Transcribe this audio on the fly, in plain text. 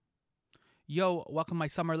Yo, welcome my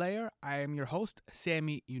summer layer. I am your host,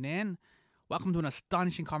 Sammy Yunan. Welcome to an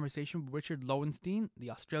astonishing conversation with Richard Lowenstein,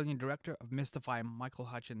 the Australian director of Mystify, Michael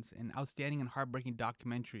Hutchence, an outstanding and heartbreaking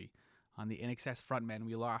documentary on the INXS frontman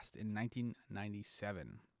we lost in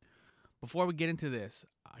 1997. Before we get into this,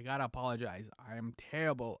 I gotta apologize. I am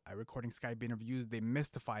terrible at recording Skype interviews. They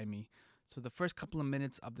mystify me. So the first couple of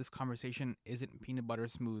minutes of this conversation isn't peanut butter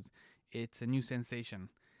smooth. It's a new sensation.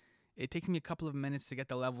 It takes me a couple of minutes to get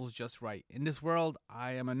the levels just right. In this world,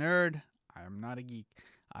 I am a nerd. I am not a geek.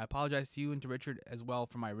 I apologize to you and to Richard as well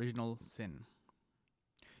for my original sin.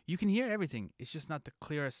 You can hear everything. It's just not the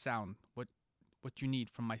clearest sound, what you need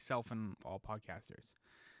from myself and all podcasters.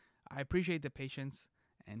 I appreciate the patience,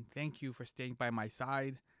 and thank you for staying by my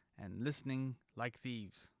side and listening like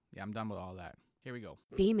thieves. Yeah, I'm done with all that. Here we go.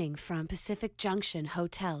 Beaming from Pacific Junction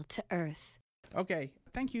Hotel to Earth. Okay,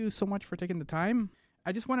 thank you so much for taking the time.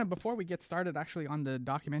 I just wanted, before we get started actually on the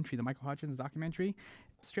documentary, the Michael Hutchence documentary,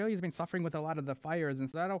 Australia's been suffering with a lot of the fires. And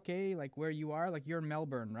is that okay, like where you are? Like you're in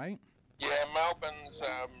Melbourne, right? Yeah, Melbourne's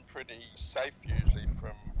pretty safe usually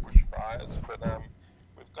from bushfires, but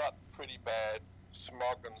we've got pretty bad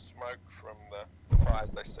smog and smoke from the fires.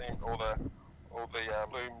 They seem, all the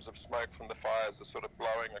plumes of smoke from the fires are sort of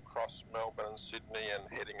blowing across Melbourne and Sydney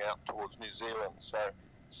and heading out towards New Zealand. So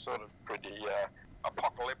it's sort of pretty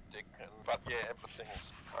apocalyptic, but yeah,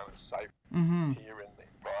 everything's kind of safe here in the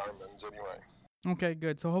environments anyway. Okay,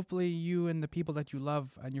 good. So hopefully you and the people that you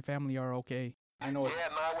love and your family are okay. I know. Yeah,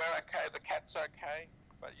 no, we're okay. The cat's okay,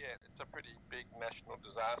 but yeah, it's a pretty big national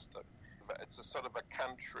disaster. It's a sort of a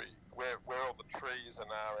country where all the trees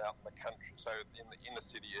are out in the country. So in the inner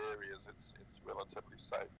city areas, it's relatively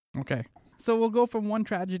safe. Okay. So we'll go from one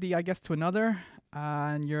tragedy, I guess, to another.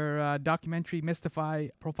 And your documentary, Mystify,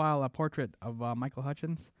 profile a portrait of Michael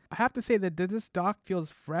Hutchence. I have to say that this doc feels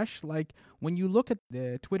fresh. Like when you look at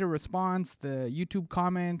the Twitter response, the YouTube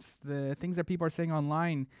comments, the things that people are saying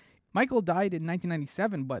online, Michael died in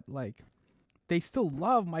 1997, but like they still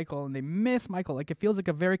love Michael and they miss Michael. Like it feels like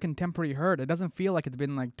a very contemporary hurt. It doesn't feel like it's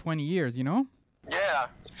been like 20 years, you know? Yeah,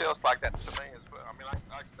 it feels like that to me as well. I mean,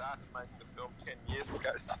 I started making the film 10 years ago,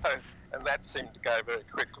 and that seemed to go very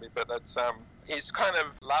quickly. But it's he's kind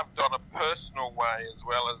of loved on a personal way as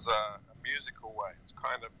well as a musical way. It's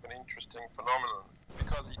kind of an interesting phenomenon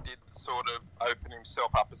because he did sort of open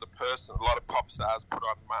himself up as a person. A lot of pop stars put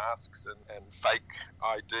on masks and fake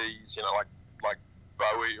IDs, you know, like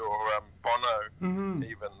Bowie or Bono.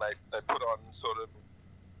 Even they put on sort of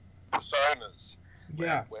personas.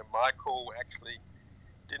 Yeah. Where Michael actually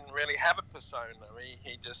didn't really have a persona.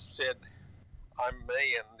 He just said, I'm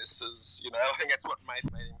me, and this is, you know, I think that's what made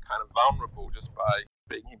him kind of vulnerable, just by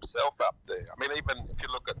being himself up there. I mean, even if you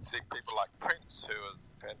look at people like Prince, who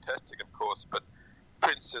are fantastic, of course, but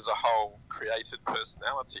Prince is a whole created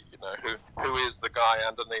personality, you know, who is the guy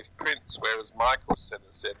underneath Prince, whereas Michael said,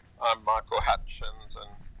 I'm Michael Hutchence, and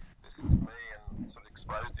this is me, and sort of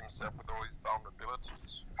exposed himself with all his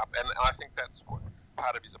vulnerabilities. And I think that's what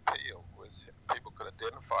part of his appeal was, people could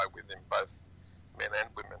identify with him, both men and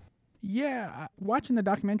women. Yeah, watching the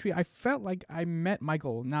documentary, I felt like I met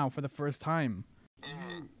Michael now for the first time.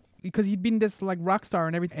 Because he'd been this like rock star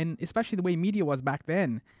and everything, and especially the way media was back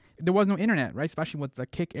then. There was no internet, right? Especially with the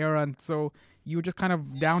Kick era, and so you were just kind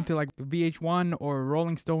of down to like VH1 or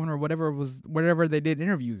Rolling Stone or whatever they did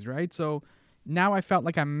interviews, right? So now I felt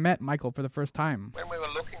like I met Michael for the first time. When we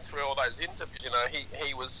were looking through all those interviews, you know,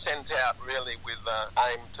 he was sent out really with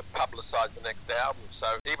aim to publicise the next album. So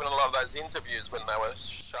even a lot of those interviews, when they were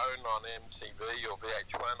shown on MTV or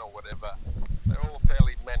VH1 or whatever, they're all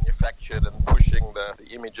fairly manufactured and pushing the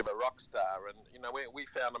image of a rock star. And, you know, we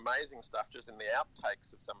found amazing stuff just in the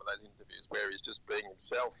outtakes of some of those interviews where he's just being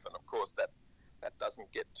himself. And, of course, that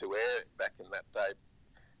doesn't get to air back in that day.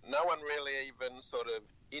 No one really even sort of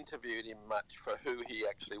interviewed him much for who he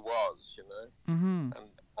actually was, you know, and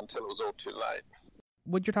until it was all too late.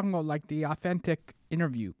 What you're talking about, like the authentic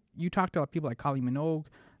interview, you talked to people like Kylie Minogue,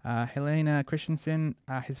 Helena Christensen,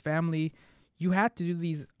 his family. You had to do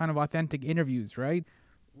these kind of authentic interviews, right?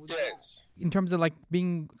 Yes. In terms of like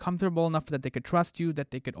being comfortable enough that they could trust you,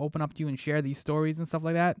 that they could open up to you and share these stories and stuff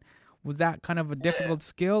like that. Was that kind of a difficult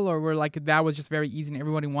skill, or were like that was just very easy and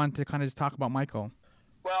everybody wanted to kind of just talk about Michael?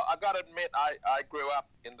 Well, I got to admit, I grew up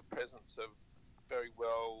in the presence of a very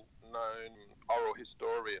well-known oral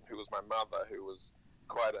historian who was my mother, who was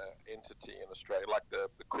quite an entity in Australia, like the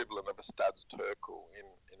equivalent of a Studs Terkel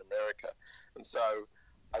in America. And so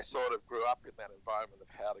I sort of grew up in that environment of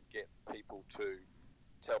how to get people to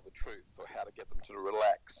tell the truth, or how to get them to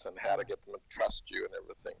relax, and how to get them to trust you and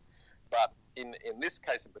everything. But in this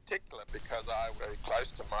case in particular, because I'm very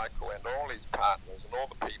close to Michael and all his partners and all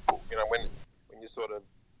the people, you know, when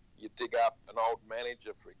you dig up an old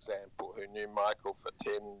manager, for example, who knew Michael for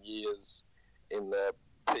 10 years in the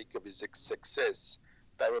peak of his success.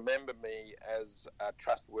 They remember me as a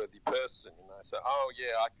trustworthy person, So, oh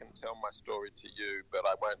yeah, I can tell my story to you, but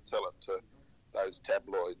I won't tell it to those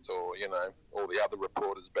tabloids or all the other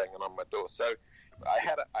reporters banging on my door. So I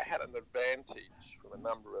had an advantage from a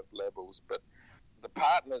number of levels, but the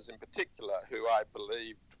partners in particular, who I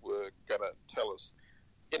believed were going to tell us,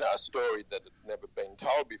 a story that had never been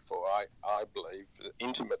told before, I believe, an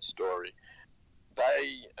intimate story,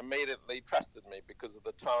 they immediately trusted me because of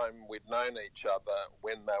the time we'd known each other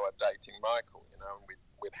when they were dating Michael, and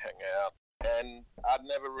we'd hang out. And I'd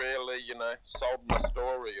never really, sold my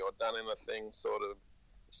story or done anything sort of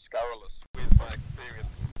scurrilous with my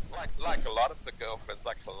experience. Like a lot of the girlfriends,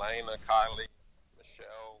 like Helena, Kylie,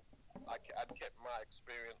 Michelle, I'd kept my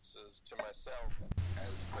experiences to myself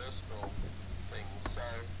as personal things. So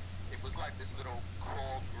it was like this little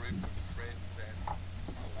core group of friends and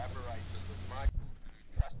collaborators of Michael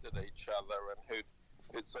who trusted each other and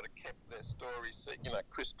who'd sort of kept their stories.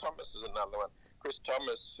 Chris Thomas is another one. Chris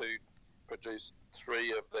Thomas, who produced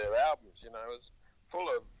 3 of their albums, was full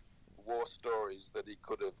of war stories that he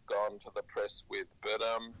could have gone to the press with,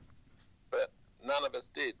 but none of us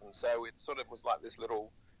did, and so it sort of was like this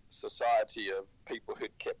little society of people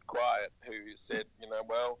who'd kept quiet, who said,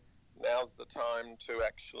 well, now's the time to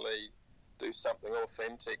actually do something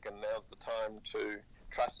authentic, and now's the time to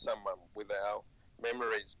trust someone with our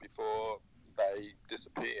memories before they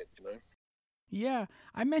disappeared, Yeah,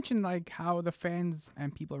 I mentioned like how the fans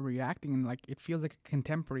and people are reacting, and like it feels like a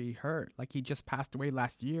contemporary hurt, like he just passed away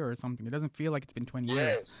last year or something. It doesn't feel like it's been 20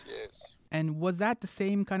 years. Yes. And was that the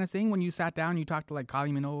same kind of thing when you sat down and you talked to like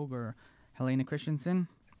Kylie Minogue or Helena Christensen?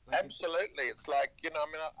 Absolutely. It's like,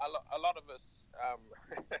 a lot of us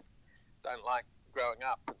don't like growing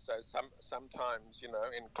up, and so sometimes,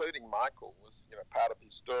 including Michael, was, part of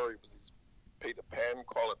his story was his Peter Pan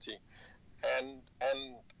quality, and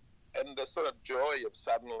the sort of joy of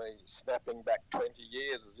suddenly snapping back 20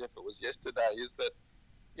 years as if it was yesterday is that,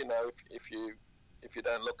 if you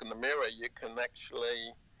don't look in the mirror, you can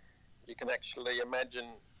actually imagine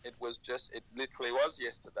it literally was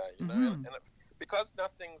yesterday, and because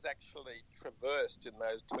nothing's actually traversed in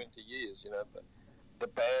those 20 years, the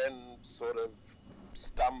band sort of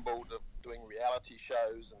stumbled of doing reality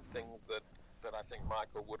shows and things that I think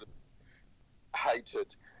Michael would have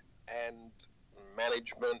hated, and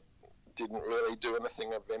management didn't really do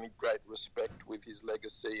anything of any great respect with his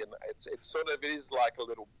legacy, and it sort of is like a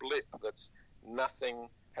little blip that's nothing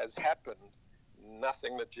has happened,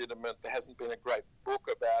 nothing legitimate. There hasn't been a great book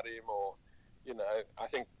about him, or I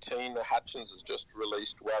think Tina Hutchence has just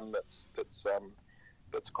released one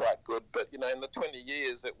that's quite good, but in the 20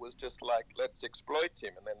 years it was just like, let's exploit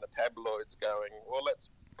him, and then the tabloids going, well, let's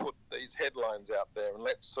put these headlines out there and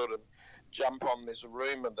let's sort of jump on this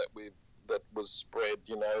rumor that was spread,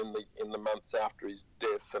 in the months after his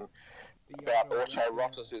death, and about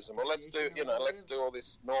autoeroticism. Well, let's do all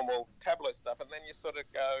this normal tabloid stuff, and then you sort of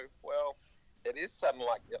go, well, it is suddenly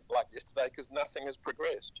like yesterday because nothing has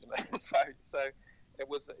progressed, So it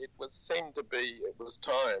was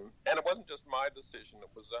time, and it wasn't just my decision. It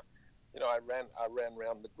was I ran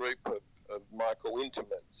around the group of Michael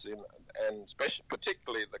intimates, and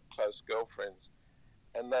particularly the close girlfriends.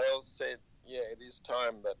 And they all said, yeah, it is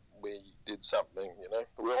time that we did something,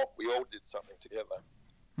 We all did something together.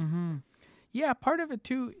 Mm-hmm. Yeah, part of it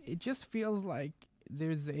too, it just feels like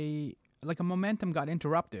there's a momentum got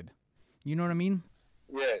interrupted. You know what I mean?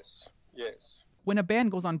 Yes. When a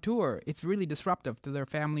band goes on tour, it's really disruptive to their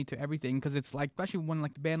family, to everything, because it's like, especially when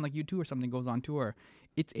like a band like U2 or something goes on tour,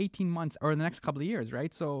 it's 18 months or the next couple of years,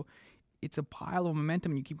 right? So it's a pile of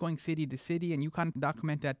momentum. You keep going city to city, and you kind of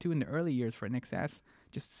document that too in the early years for NXS,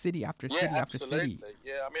 just city after city after city.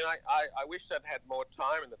 Yeah, I mean, I wish I'd had more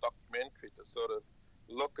time in the documentary to sort of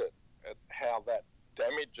look at how that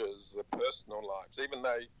damages the personal lives, even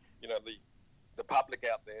though, the public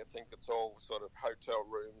out there think it's all sort of hotel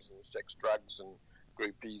rooms and sex, drugs and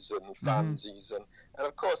groupies and funsies, and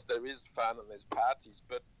of course there is fun and there's parties,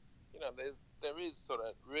 but there is sort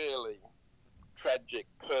of really tragic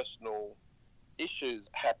personal issues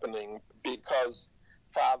happening because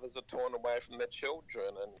fathers are torn away from their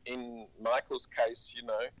children, and in Michael's case,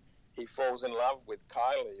 he falls in love with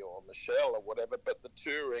Kylie or Michelle or whatever, but the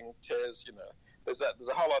touring tears, there's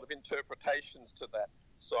a whole lot of interpretations to that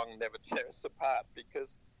song Never Tear Us Apart,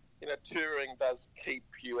 because touring does keep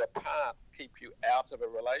you apart, keep you out of a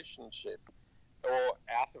relationship or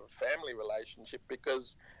out of a family relationship,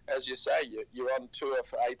 because as you say, you're on tour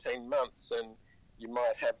for 18 months and you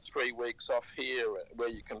might have 3 weeks off here where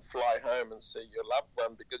you can fly home and see your loved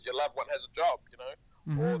one because your loved one has a job,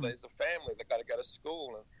 or there's a family that got to go to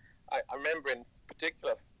school. And I remember in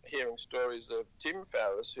particular hearing stories of Tim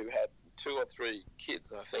Farriss, who had 2 or 3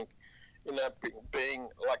 kids, I think, being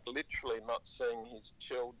like literally not seeing his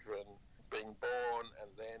children being born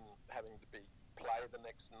and then having to play the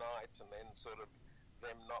next night, and then sort of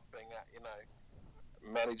them not being,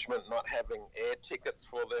 management not having air tickets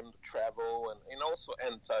for them to travel, and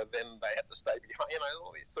so then they had to stay behind,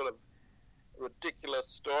 all these sort of ridiculous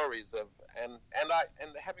stories of, and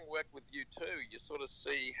having worked with you too, you sort of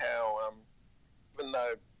see how even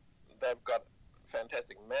though they've got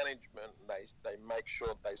fantastic management, they make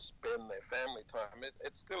sure they spend their family time,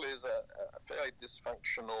 it still is a fairly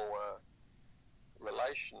dysfunctional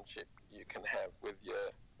relationship you can have with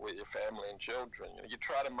your family and children. You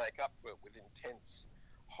try to make up for it with intense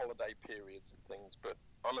holiday periods and things, but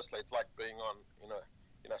honestly it's like being on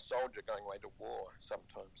a soldier going away to war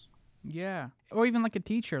sometimes. Yeah. Or even like a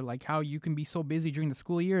teacher, like how you can be so busy during the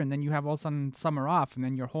school year and then you have all of a sudden summer off and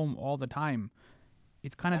then you're home all the time.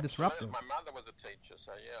 It's kind of disruptive. My mother was a teacher,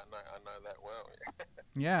 so yeah, I know that well.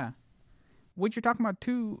 Yeah. What you're talking about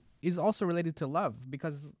too is also related to love,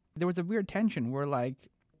 because there was a weird tension where like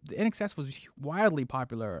the NXS was wildly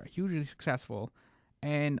popular, hugely successful.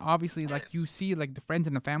 And obviously, like, you see, like, the friends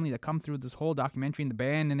and the family that come through this whole documentary and the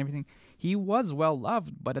band and everything, he was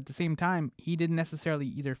well-loved, but at the same time, he didn't necessarily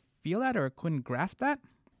either feel that or couldn't grasp that.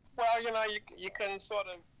 Well, you can sort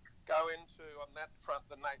of go into, on that front,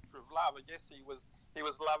 the nature of love. I guess he was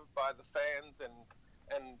loved by the fans,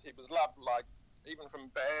 and he was loved, like, even from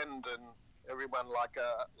band and everyone, like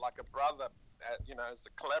a brother, as a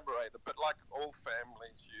collaborator. But like all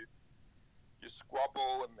families, you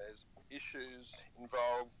squabble and there's issues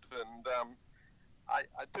involved, and I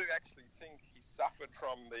do actually think he suffered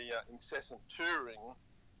from the incessant touring,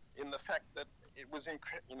 in the fact that it was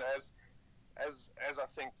as I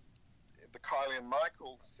think the Kylie and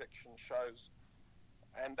Michael section shows,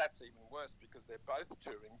 and that's even worse because they're both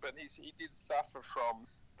touring, but he did suffer from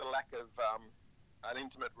the lack of an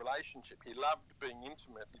intimate relationship. He loved being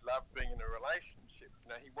intimate, he loved being in a relationship.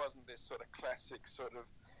 He wasn't this sort of classic sort of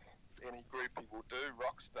any groupie will do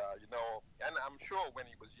rock star, and I'm sure when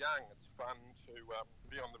he was young it's fun to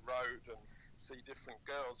be on the road and see different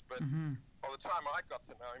girls, but by the time I got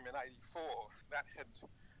to know him in '84, that had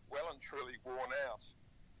well and truly worn out,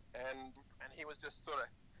 and he was just sort of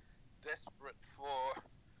desperate for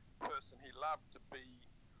the person he loved to be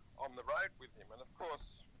on the road with him. And of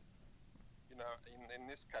course, in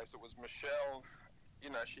this case it was Michelle.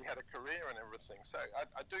 She had a career and everything, so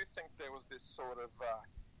I do think there was this sort of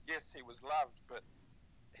yes, he was loved, but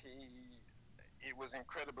it was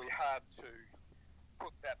incredibly hard to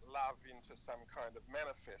put that love into some kind of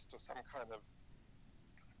manifest or some kind of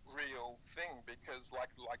real thing, because like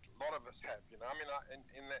a lot of us have,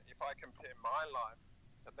 if I compare my life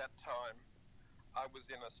at that time, I was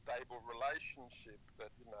in a stable relationship that,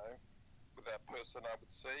 with that person I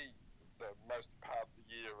would see the most part of the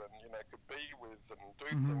year and, could be with and do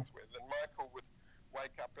things with. And Michael would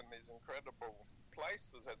wake up in these incredible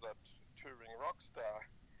places as a touring rock star,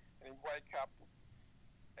 and he'd wake up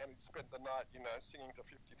and he'd spend the night, singing to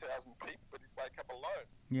 50,000 people, but he'd wake up alone.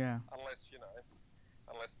 Yeah. Unless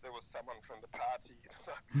there was someone from the party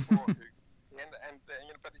before who,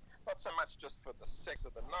 but not so much just for the sex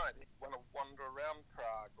of the night. He'd want to wander around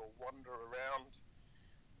Prague or wander around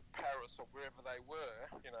Paris or wherever they were,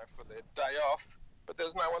 for their day off, but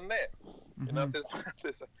there's no one there.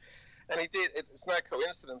 And he did. It's no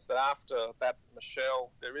coincidence that after that,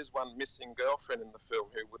 Michelle, there is one missing girlfriend in the film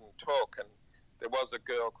who wouldn't talk, and there was a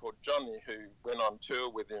girl called Johnny who went on tour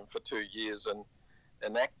with him for 2 years and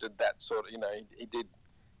enacted that sort of, he did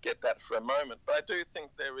get that for a moment. But I do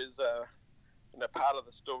think there is part of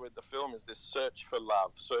the story of the film is this search for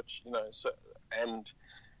love, and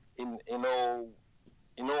in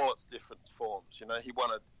all its different forms. He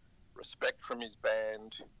wanted respect from his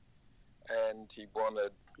band, and he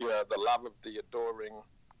wanted, the love of the adoring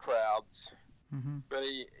crowds, but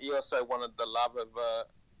he also wanted the love of a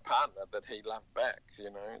partner that he loved back,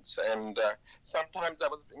 and sometimes that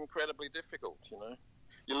was incredibly difficult,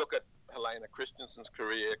 You look at Helena Christensen's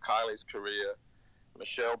career, Kylie's career,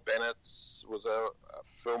 Michelle Bennett's was a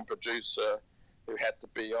film producer who had to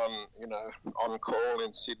be on call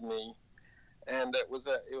in Sydney, and it was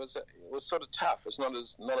sort of tough. It's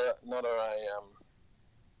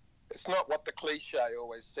it's not what the cliche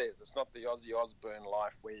always says. It's not the Ozzy Osbourne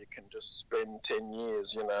life where you can just spend 10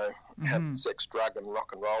 years, having sex, drug, and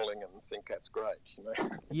rock and rolling and think that's great,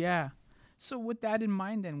 Yeah. So with that in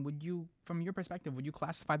mind, then, from your perspective, would you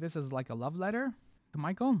classify this as like a love letter?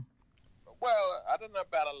 Michael? Well, I don't know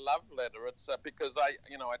about a love letter. It's because I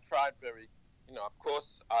tried very, of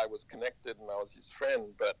course I was connected and I was his friend,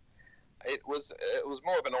 but it was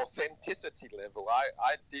more of an authenticity level.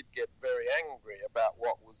 I did get very angry about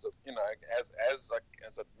what was, as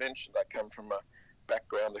I mentioned, I come from a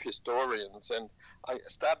background of historians, and I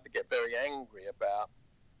started to get very angry about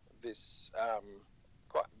this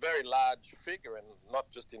quite very large figure, and not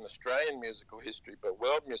just in Australian musical history, but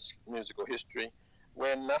world musical history,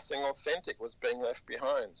 where nothing authentic was being left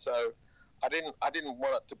behind. So I didn't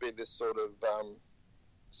want it to be this sort of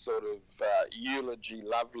eulogy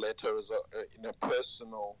love letter as a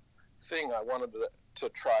personal thing. I wanted to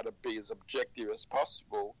try to be as objective as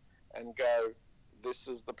possible and go, this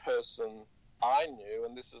is the person I knew,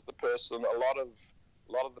 and this is the person a lot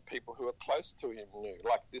of the people who are close to him knew.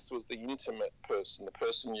 Like, this was the intimate person, the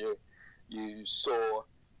person you saw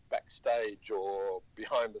backstage or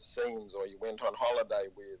behind the scenes, or you went on holiday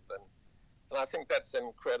with, and I think that's an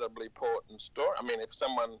incredibly important story. I mean, if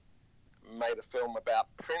someone made a film about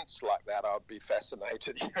Prince like that, I'd be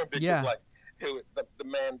fascinated, because like the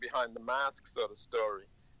man behind the mask sort of story,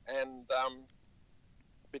 and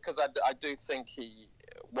because I do think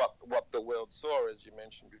what the world saw, as you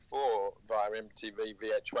mentioned before, via MTV,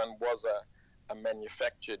 VH1, was a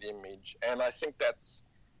manufactured image, and I think that's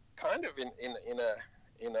kind of in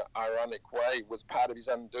an ironic way was part of his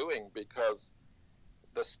undoing, because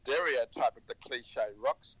the stereotype of the cliche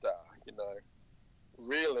rock star,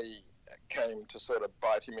 really came to sort of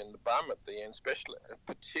bite him in the bum at the end,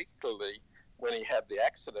 particularly when he had the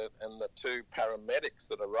accident and the two paramedics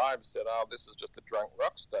that arrived said, "Oh, this is just a drunk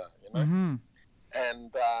rock star," Mm-hmm.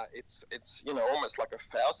 And it's almost like a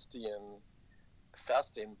Faustian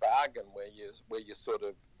bargain where you sort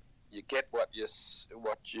of you get what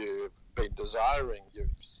you've been desiring. You've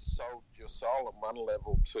sold your soul on one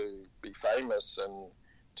level to be famous and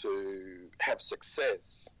to have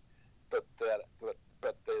success, but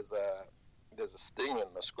there's a sting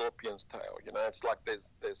in the scorpion's tail. It's like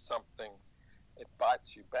there's something, it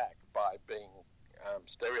bites you back by being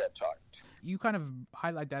stereotyped. You kind of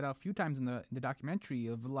highlight that a few times in the documentary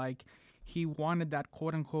of like he wanted that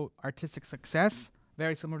quote unquote artistic success,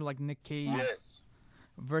 very similar to like Nick Cave. Yes.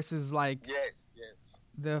 Versus like yes.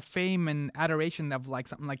 the fame and adoration of like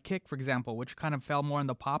something like Kick, for example, which kind of fell more in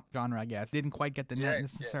the pop genre, I guess. Didn't quite get the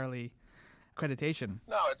necessarily accreditation.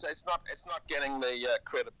 No, it's not getting the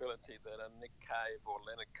credibility that a Nick Cave or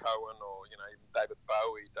Leonard Cohen or even David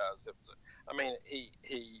Bowie does. I mean,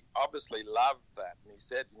 he obviously loved that, and he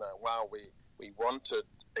said, wow, we wanted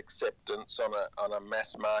acceptance on a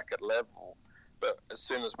mass market level, but as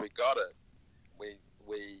soon as we got it,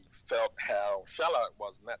 we felt how shallow it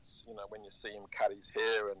was, and that's when you see him cut his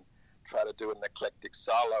hair and try to do an eclectic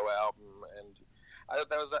solo album. And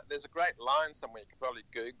there's a great line somewhere, you could probably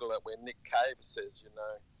Google it, where Nick Cave says,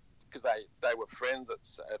 because they were friends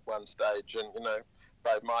at one stage, and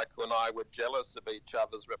both Michael and I were jealous of each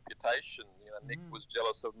other's reputation. Nick was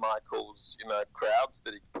jealous of Michael's crowds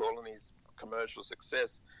that he could pull and his commercial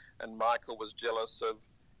success, and Michael was jealous of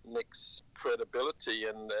Nick's credibility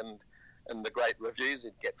and the great reviews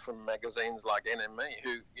he'd get from magazines like NME,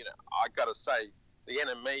 who, I got to say, the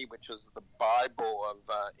NME, which is the Bible of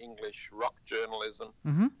English rock journalism,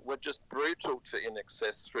 were just brutal to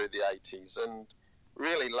INXS through the 80s, and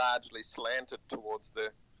really largely slanted towards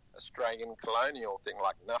the Australian colonial thing,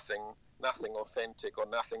 like nothing authentic or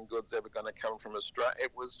nothing good's ever going to come from Australia.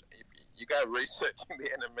 It was, if you go researching the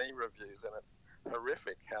NME reviews, and it's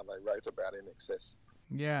horrific how they wrote about INXS.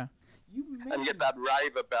 Yeah. And get that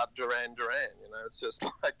rave about Duran Duran, it's just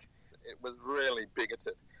like, it was really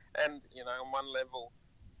bigoted. And, on one level,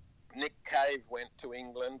 Nick Cave went to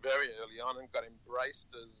England very early on and got embraced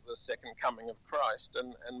as the second coming of Christ.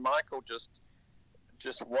 And Michael just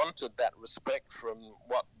wanted that respect from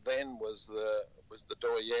what then was the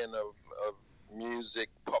doyen of music,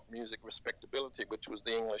 pop music respectability, which was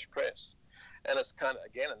the English press. And it's kind of,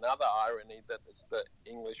 again, another irony that it's the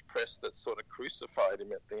English press that sort of crucified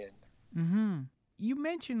him at the end. Mm-hmm. You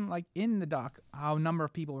mentioned, like, in the doc, how a number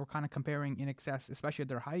of people were kind of comparing INXS, especially at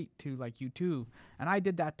their height, to, like, U2. And I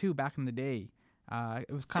did that, too, back in the day.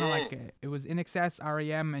 It was kind of like, it was INXS,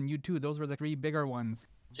 REM, and U2. Those were the three bigger ones.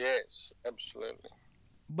 Yes, absolutely.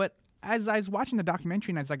 But as I was watching the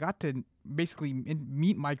documentary and as I got to basically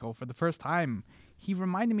meet Michael for the first time, he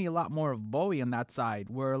reminded me a lot more of Bowie on that side,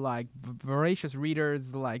 where, like, voracious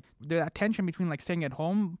readers, like, that tension between, like, staying at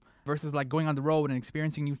home versus, like, going on the road and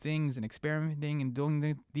experiencing new things and experimenting and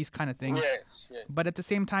doing these kind of things. Yes. But at the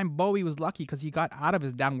same time, Bowie was lucky because he got out of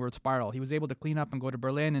his downward spiral. He was able to clean up and go to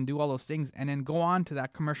Berlin and do all those things and then go on to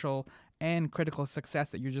that commercial and critical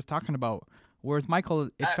success that you're just talking about. Whereas Michael,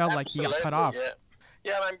 it felt like he got cut off. Yeah.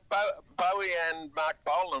 Yeah, I mean, Bowie and Mark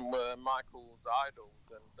Bolan were Michael's idols,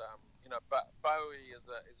 and Bowie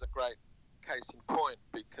is a great case in point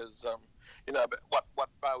because what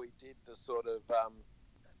Bowie did to sort of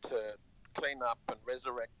to clean up and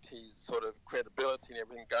resurrect his sort of credibility and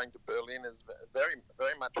everything going to Berlin is very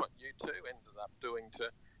very much what U2 ended up doing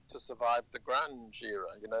to survive the grunge era.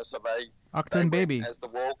 So they Baby. as the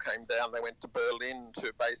wall came down, they went to Berlin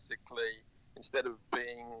to basically, instead of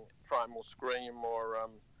being Primal Scream or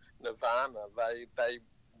Nirvana, they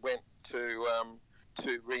went to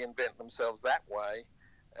reinvent themselves that way.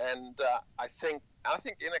 And I think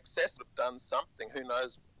In Excess would have done something. Who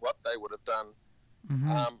knows what they would have done?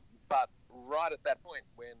 Mm-hmm. But right at that point,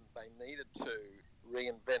 when they needed to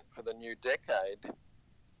reinvent for the new decade,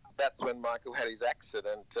 that's when Michael had his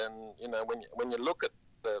accident. And when you look at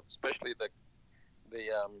especially the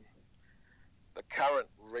current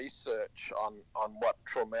research on what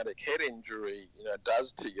traumatic head injury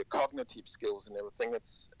does to your cognitive skills and everything,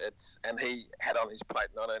 and he had on his plate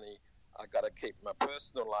not only I got to keep my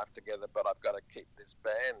personal life together, but I've got to keep this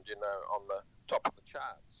band on the top of the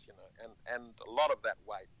charts, and a lot of that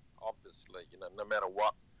weight, obviously, no matter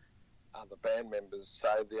what the band members say,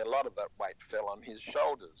 a lot of that weight fell on his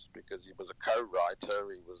shoulders because he was a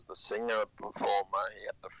co-writer, he was the singer, performer, he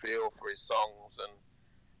had the feel for his songs,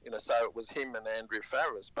 and so it was him and Andrew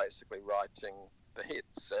Farris basically writing the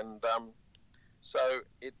hits, and so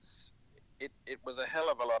it was a hell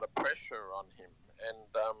of a lot of pressure on him,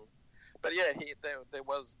 and but yeah, there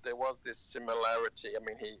was this similarity. I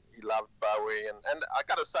mean, he loved Bowie, and I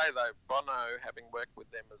got to say though, Bono, having worked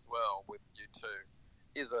with them as well with U2,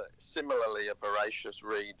 is similarly a voracious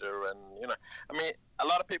reader, and I mean, a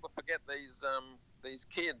lot of people forget these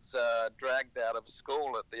kids are dragged out of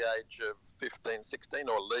school at the age of 15, 16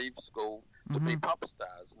 or leave school to be pop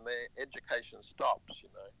stars, and their education stops,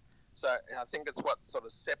 So I think it's what sort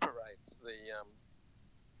of separates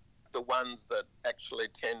the ones that actually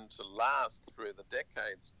tend to last through the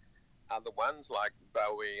decades are the ones like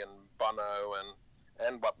Bowie and Bono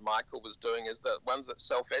and what Michael was doing is the ones that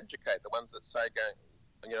self-educate, the ones that say,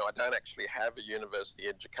 I don't actually have a university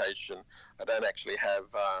education, I don't actually have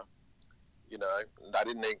I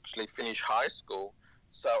didn't actually finish high school,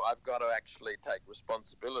 so I've got to actually take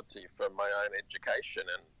responsibility for my own education,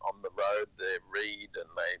 and on the road they read and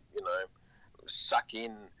they, suck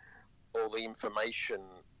in all the information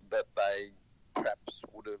that they perhaps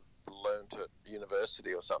would have learned at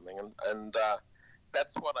university or something, and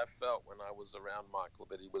that's what I felt when I was around Michael,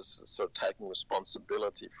 that he was sort of taking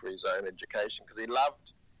responsibility for his own education, because he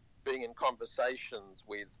loved being in conversations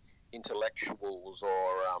with intellectuals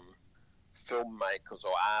or filmmakers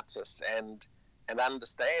or artists and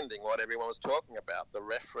understanding what everyone was talking about, the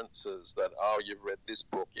references that, you've read this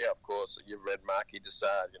book, yeah, of course, you've read Marquis de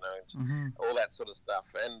Sade, all that sort of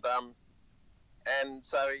stuff. And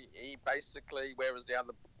so he basically, whereas the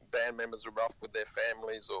other band members are off with their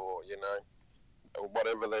families or, or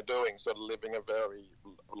whatever they're doing, sort of living a very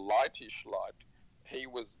lightish life, he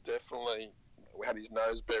was definitely had his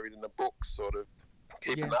nose buried in a book, sort of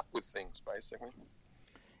keeping up with things, basically.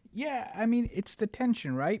 Yeah, I mean, it's the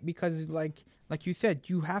tension, right? Because like you said,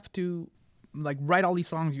 you have to write all these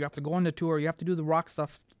songs, you have to go on the tour, you have to do the rock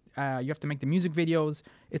stuff, you have to make the music videos.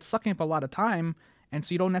 It's sucking up a lot of time, and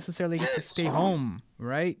so you don't necessarily get to stay home,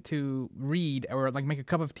 right, to read or make a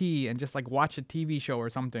cup of tea and just watch a TV show or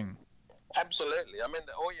something. Absolutely. I mean,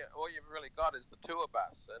 all you've really got is the tour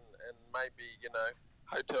bus and maybe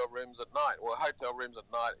hotel rooms at night. Well, hotel rooms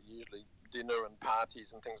at night are usually dinner and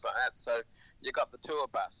parties and things like that. So you got the tour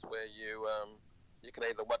bus where you can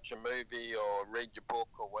either watch a movie or read your book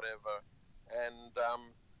or whatever, and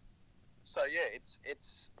so yeah,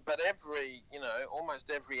 it's but every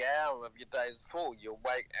almost every hour of your day is full. You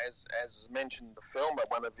wake, as mentioned in the film by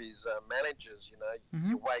one of his managers,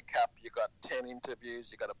 you wake up, you got 10 interviews,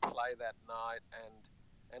 you got to play that night,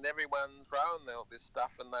 and everyone's throwing all this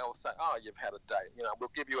stuff, and they'll say, you've had a day,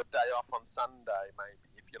 we'll give you a day off on Sunday maybe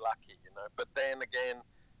if you're lucky, but then again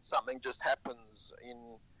something just happens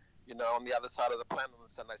on the other side of the planet,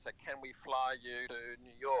 and they say, can we fly you to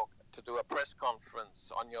New York to do a press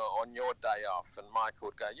conference on your day off? And Michael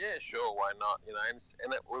would go, yeah, sure, why not?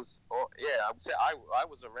 And it was, I would say I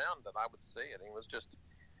was around it, I would see it. He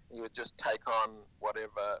would just take on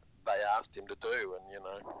whatever they asked him to do,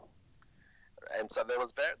 and so there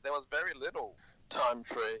was very little time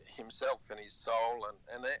for himself and his soul,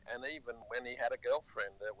 and even when he had a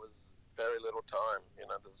girlfriend, there was very little time.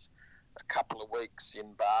 There's a couple of weeks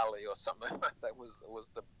in Bali or something. That was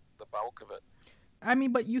the bulk of it. I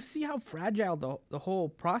mean, but you see how fragile the whole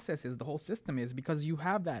process is, the whole system is, because you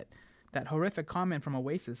have that that horrific comment from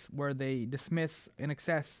Oasis where they dismiss In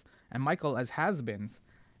Excess and Michael as has-beens.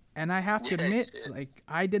 And I have to admit, Yes. like,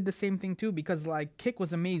 I did the same thing too, because like Kick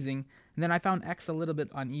was amazing, and then I found X a little bit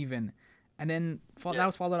uneven, and then that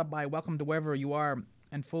was followed up by Welcome to Wherever You Are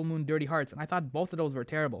and Full Moon Dirty Hearts, and I thought both of those were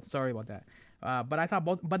terrible. Sorry about that. But I thought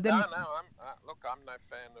both. But then No, I'm no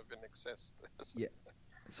fan of In Excess. yeah.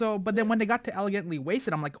 So, but then when they got to Elegantly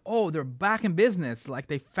Wasted, I'm like, oh, they're back in business. Like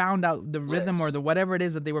they found out the rhythm or the whatever it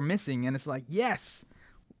is that they were missing, and it's like, yes,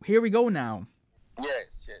 here we go now. Yes.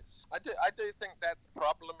 I do think that's a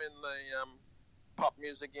problem in the pop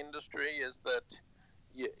music industry is that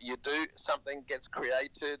you do something gets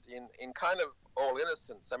created in kind of all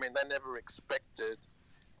innocence. I mean, they never expected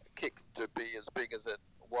Kick to be as big as it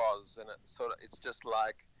was, and it's just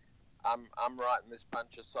like I'm writing this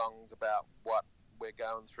bunch of songs about what we're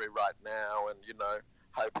going through right now, and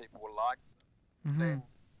hope people will like them. Mm-hmm. Then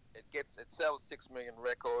it sells 6 million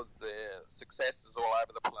records. Their success is all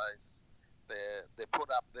over the place. They're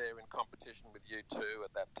put up there in competition with U2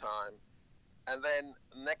 at that time. And then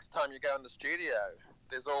next time you go in the studio,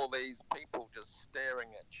 there's all these people just staring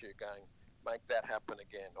at you going, make that happen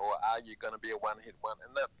again. Or are you going to be a one-hit one?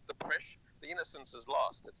 And the pressure, the innocence is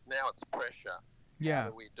lost. It's pressure. Yeah. How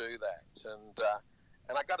do we do that?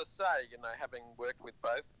 And I got to say, having worked with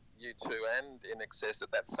both U2 and In Excess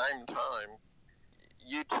at that same time,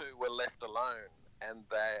 U2 were left alone, and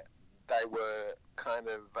they were kind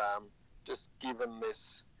of just given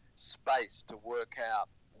this space to work out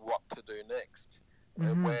what to do next.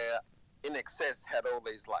 Where In Excess had all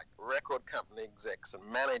these like record company execs and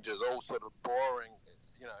managers, all sort of boring,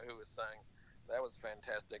 who were saying that was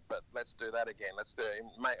fantastic, but let's do that again. Let's do it.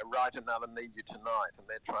 Write another Need You Tonight, and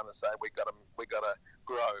they're trying to say we got to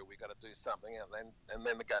grow, we got to do something, and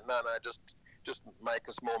then they go no, just make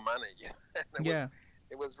us more money.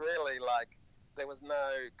 It was really like there was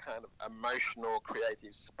no kind of emotional,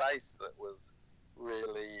 creative space that was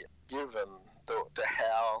really given to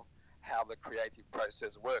how the creative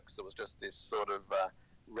process works. There was just this sort of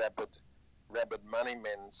rabid money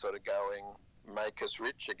men sort of going, make us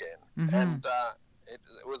rich again. Mm-hmm. And it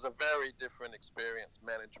was a very different experience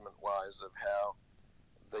management-wise of how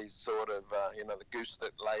these sort of, the goose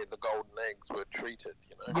that laid the golden eggs were treated,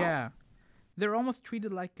 Yeah. They're almost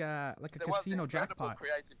treated like a casino jackpot. There was incredible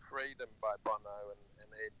creative freedom by Bono and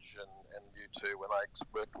Edge and U2 when I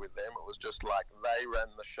worked with them. It was just like they ran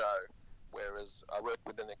the show, whereas I worked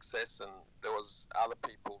with In Excess and there was other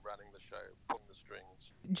people running the show, pulling the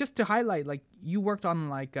strings. Just to highlight, like you worked on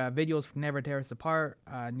like videos for Never Tear Us Apart,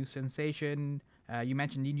 New Sensation. You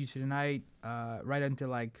mentioned Need You Tonight, right into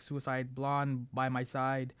like Suicide Blonde, By My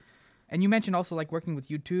Side, and you mentioned also like working with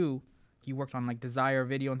U2. You worked on like Desire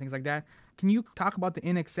video and things like that. Can you talk about the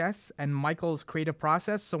In Excess and Michael's creative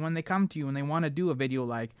process? So when they come to you and they want to do a video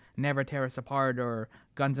like Never Tear Us Apart or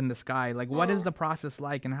Guns in the Sky, like what is the process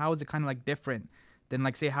like, and how is it kind of like different than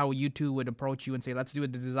like say how U2 would approach you and say, let's do a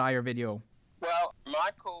Desire video? Well,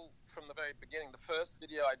 Michael, from the very beginning, the first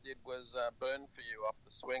video I did was Burn For You off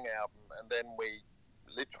the Swing album, and then we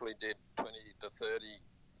literally did 20 to 30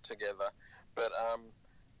 together. But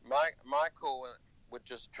Michael would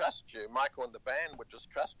just trust you. Michael and the band would just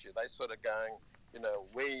trust you. They sort of going,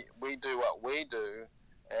 we do what we do,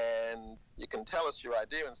 and you can tell us your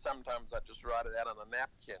idea. And sometimes I just write it out on a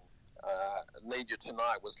napkin. Need You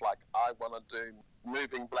Tonight was like, I want to do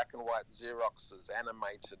moving black and white Xeroxes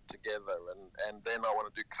animated together, and then I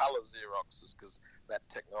want to do color Xeroxes because that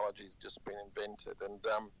technology has just been invented. And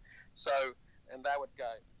and they would go,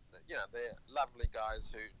 they're lovely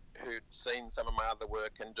guys who'd seen some of my other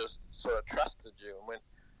work and just sort of trusted you and went,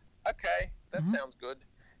 okay, that sounds good.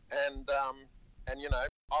 And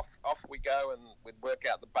off we go, and we'd work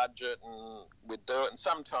out the budget and we'd do it. And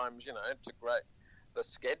sometimes, the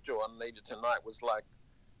schedule on Need You Tonight was like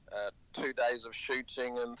 2 days of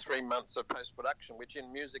shooting and 3 months of post-production, which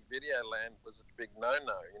in music video land was a big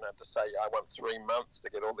no-no, to say I want 3 months to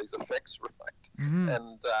get all these effects right. Mm-hmm.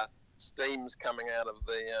 And steam's coming out of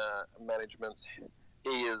the management's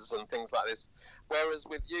ears and things like this. Whereas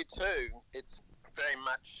with U2, it's very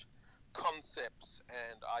much concepts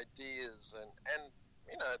and ideas and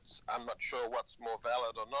I'm not sure what's more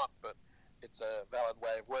valid or not, but it's a valid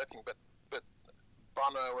way of working. But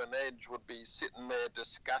Bono and Edge would be sitting there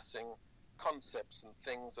discussing concepts and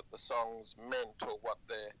things that the songs meant or what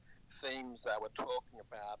their themes they were talking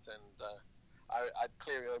about. And I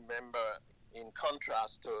clearly remember, in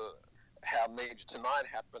contrast to how Need You Tonight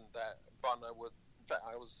happened, that Bono would, in fact,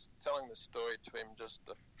 I was telling this story to him just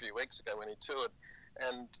a few weeks ago when he toured,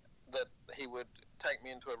 and that he would take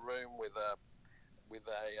me into a room with a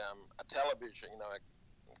television,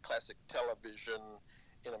 a classic television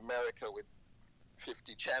in America with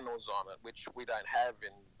 50 channels on it, which we don't have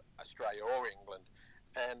in Australia or England,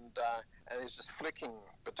 and he's just flicking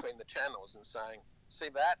between the channels and saying, "See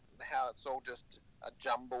that? How it's all just a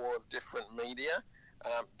jumble of different media."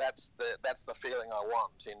 That's the feeling I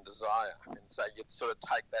want in Desire. And so you'd sort of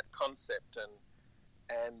take that concept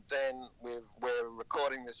and then we're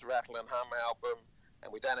recording this Rattle and Hum album,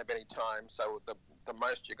 and we don't have any time, so the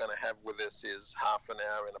most you're going to have with us is half an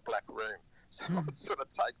hour in a black room. So I sort of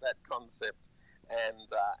take that concept and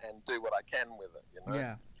do what I can with it, you know.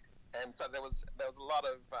 Yeah. And so there was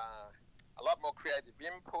a lot more creative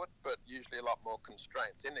input, but usually a lot more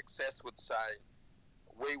constraints. In Excess would say,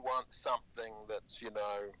 we want something that's, you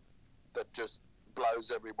know, that just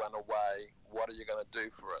blows everyone away. What are you going to do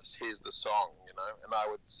for us? Here's the song, you know. And I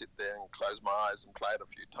would sit there and close my eyes and play it a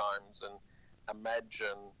few times and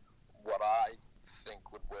imagine what I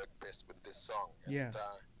think would work best with this song. And, yeah.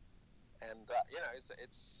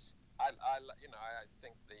 You know, I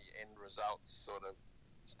think the end results sort of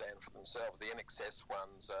stand for themselves. The In Excess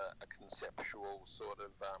ones are a conceptual sort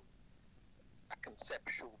of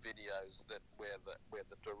conceptual videos that where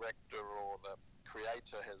the director or the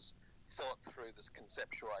creator has thought through this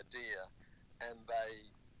conceptual idea, and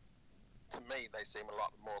to me they seem a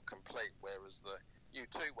lot more complete, whereas the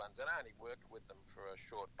U2 ones, and I only worked with them for a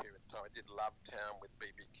short period of time. I did Love Town with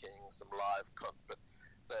B.B. King, some live but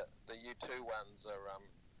the U2 ones are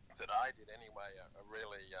that I did anyway are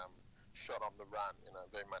really shot on the run, you know,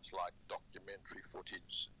 very much like documentary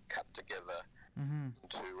footage cut together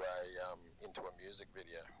into a music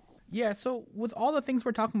video. Yeah, so with all the things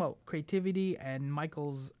we're talking about, creativity and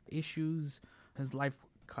Michael's issues, his life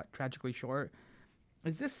cut tragically short,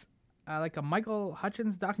 is this like a Michael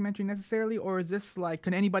Hutchence documentary necessarily, or is this like,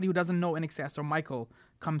 can anybody who doesn't know In Excess or Michael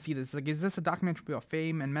come see this? Like, is this a documentary about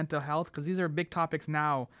fame and mental health? Because these are big topics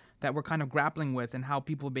now that we're kind of grappling with, and how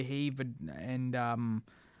people behave and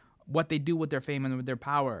what they do with their fame and with their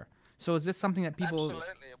power. So is this something that people...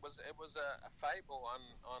 Absolutely. It was a fable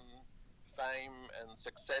on fame and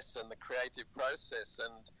success and the creative process,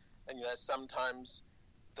 and you know, sometimes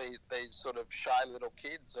these sort of shy little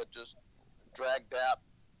kids are just dragged out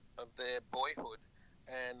of their boyhood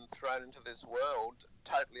and thrown into this world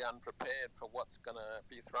totally unprepared for what's going to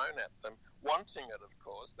be thrown at them, wanting it, of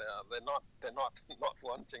course. They're not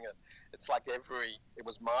wanting it. It's like it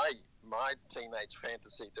was my teenage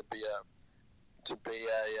fantasy to be a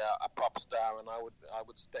pop star, and I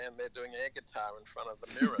would stand there doing air guitar in front of the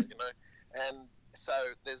mirror, you know. And so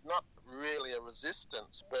there's not really a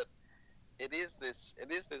resistance, but it is this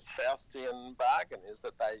Faustian bargain, is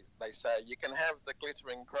that they say you can have the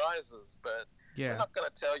glittering prizes, but we're not going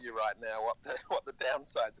to tell you right now what the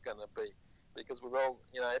downside's going to be, because we're all,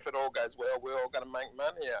 you know, if it all goes well, we're all going to make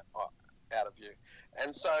money out of you.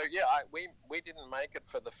 And so we didn't make it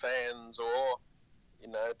for the fans, or, you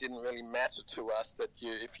know, it didn't really matter to us that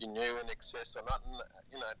if you knew In Excess or not. And,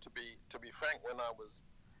 you know, to be frank, when I was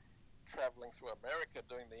traveling through America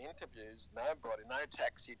doing the interviews, nobody, no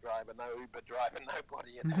taxi driver, no Uber driver,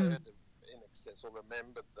 nobody had heard of In Excess or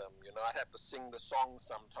remembered them. You know, I'd have to sing the song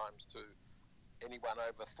sometimes to anyone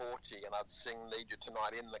over 40, and I'd sing Need You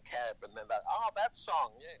Tonight in the cab, and then that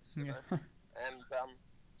song, yes, you know. And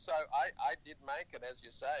so I did make it, as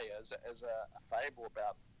you say, as a fable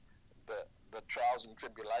about the trials and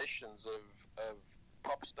tribulations of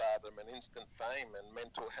pop stardom and instant fame and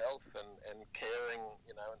mental health and caring,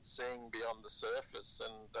 you know, and seeing beyond the surface,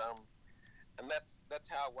 and that's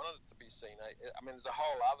how I wanted it to be seen. I mean, there's a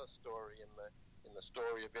whole other story in the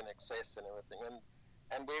story of In Excess and everything,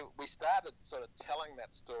 and we started sort of telling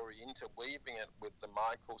that story, interweaving it with the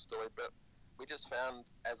Michael story, but we just found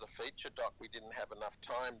as a feature doc we didn't have enough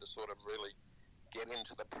time to sort of really get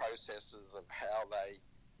into the processes of how they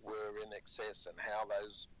were In Excess and how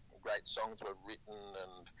those great songs were written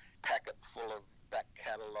and packet full of back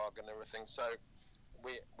catalogue and everything. So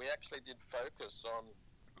we actually did focus on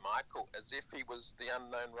Michael as if he was the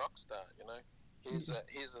unknown rock star, you know. Here's a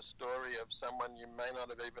story of someone you may not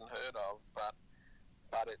have even heard of, but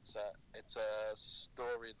it's a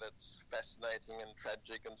story that's fascinating and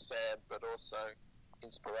tragic and sad, but also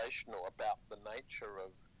inspirational about the nature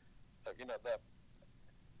of you know, the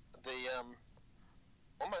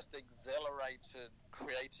almost exhilarated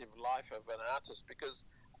creative life of an artist, because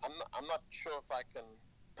I'm not sure if I can,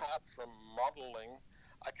 apart from modelling,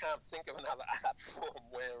 I can't think of another art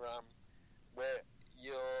form where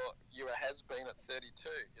you're a has-been at 32,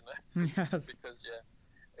 you know. Yes. Because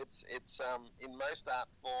it's in most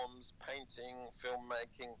art forms, painting,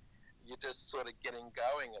 filmmaking, you're just sort of getting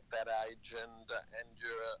going at that age, and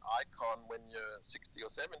you're an icon when you're 60 or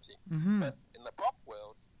 70. But in the pop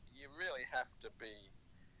world, you really have to be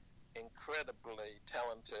incredibly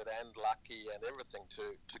talented and lucky and everything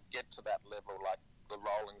to get to that level, like the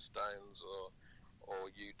Rolling Stones or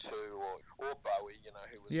U2 or Bowie,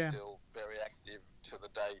 who was still very active to the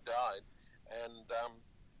day he died. And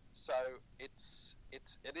so it is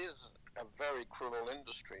a very cruel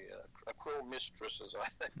industry, a cruel mistress, as I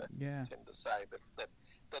tend to say, that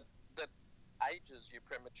ages you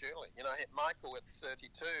prematurely. Michael at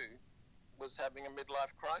 32 was having a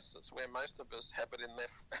midlife crisis, where most of us have it in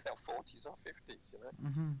our 40s or 50s,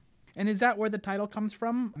 Mm-hmm. And is that where the title comes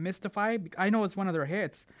from, Mystify? I know it's one of their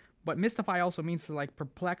hits, but Mystify also means to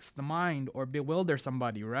perplex the mind or bewilder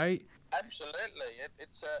somebody, right? Absolutely.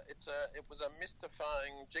 It was a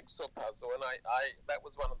mystifying jigsaw puzzle, and I that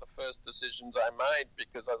was one of the first decisions I made,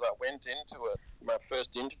 because as I went into it, my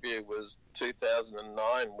first interview was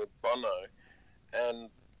 2009 with Bono, and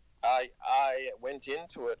I went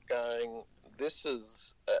into it going, this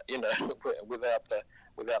is,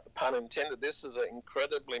 without the pun intended, this is an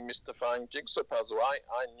incredibly mystifying jigsaw puzzle.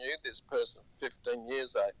 I knew this person for 15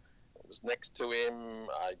 years. I was next to him.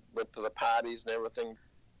 I went to the parties and everything.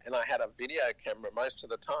 And I had a video camera most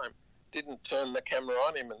of the time. Didn't turn the camera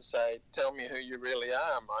on him and say, tell me who you really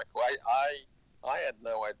are, Michael. I had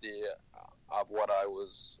no idea of what I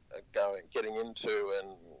was getting into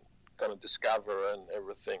and going to discover and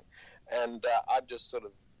everything. And I just sort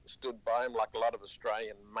of stood by him like a lot of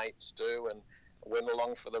Australian mates do and went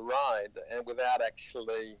along for the ride, and without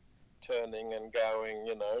actually turning and going,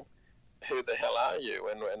 who the hell are you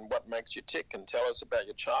and what makes you tick, and tell us about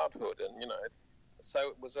your childhood. And so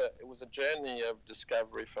it was a journey of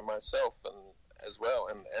discovery for myself and as well,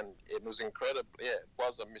 and it was incredible. It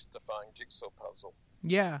was a mystifying jigsaw puzzle.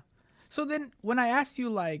 Yeah. So then when I asked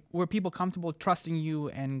you, were people comfortable trusting you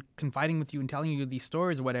and confiding with you and telling you these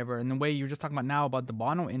stories or whatever, and the way you're just talking about now about the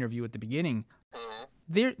Bono interview at the beginning,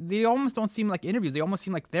 they almost don't seem like interviews. They almost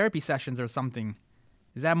seem like therapy sessions or something.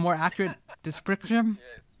 Is that a more accurate description?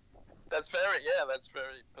 Yes. That's very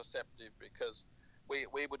perceptive, because we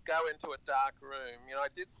would go into a dark room. I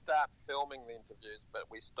did start filming the interviews, but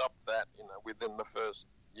we stopped that, within the first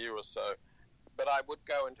year or so. But I would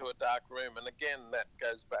go into a dark room, and again, that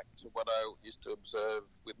goes back to what I used to observe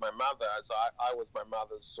with my mother, as I was my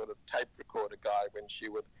mother's sort of tape recorder guy when she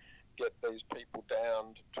would get these people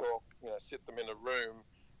down to talk, sit them in a room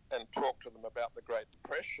and talk to them about the Great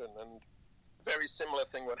Depression. And very similar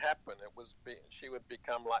thing would happen. She would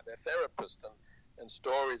become like their therapist, and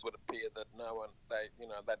stories would appear that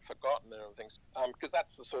they'd forgotten and everything. Because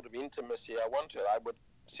that's the sort of intimacy I wanted. I would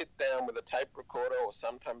sit down with a tape recorder or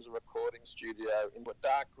sometimes a recording studio in a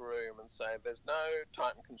dark room and say, there's no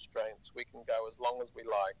time constraints. We can go as long as we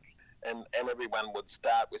like. And everyone would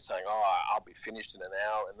start with saying, I'll be finished in an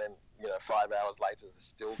hour. And then, 5 hours later, they're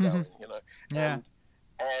still going, Yeah.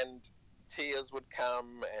 And tears would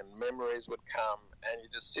come and memories would come, and you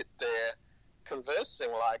just sit there conversing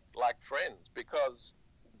like friends, because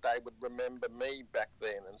they would remember me back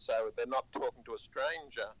then. And so they're not talking to a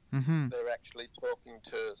stranger. Mm-hmm. They're actually talking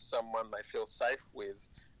to someone they feel safe with,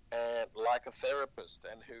 and like a therapist,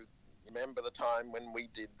 and who remember the time when we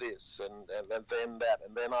did this and then that,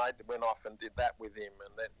 and then I went off and did that with him,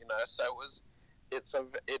 and then so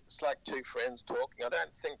it's like two friends talking. I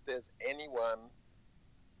don't think there's anyone.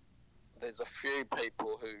 There's a few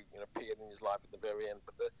people who appeared in his life at the very end,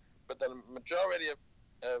 but the majority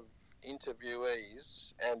of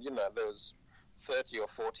interviewees, and there was 30 or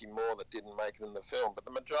 40 more that didn't make it in the film, but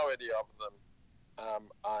the majority of them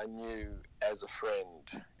I knew as a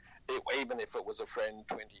friend, even if it was a friend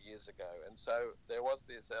 20 years ago. And so there was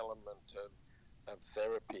this element of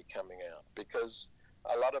therapy coming out, because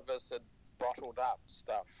a lot of us had bottled up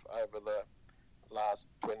stuff over the last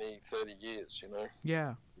 20, 30 years,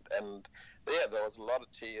 Yeah. And there was a lot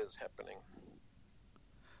of tears happening.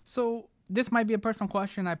 So this might be a personal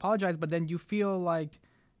question. I apologize, but then do you feel like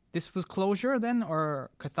this was closure then, or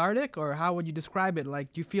cathartic, or how would you describe it? Do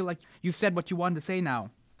you feel like you've said what you wanted to say now?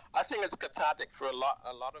 I think it's cathartic for a lot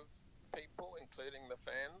of people, including the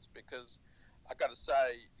fans, because I got to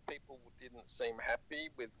say, people didn't seem happy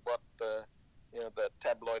with what the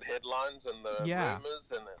tabloid headlines and the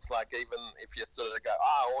rumors, and it's like, even if you sort of go,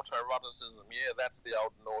 autoeroticism, that's the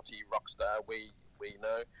old naughty rock star we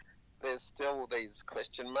know. There's still these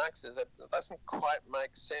question marks. It doesn't quite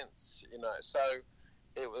make sense, So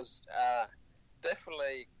it was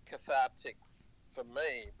definitely cathartic for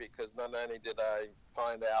me, because not only did I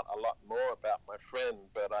find out a lot more about my friend,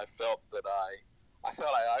 but I felt that I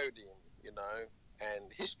owed him,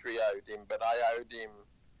 and history owed him, but I owed him,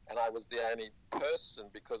 and I was the only person,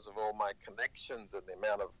 because of all my connections and the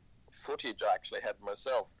amount of footage I actually had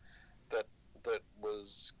myself, that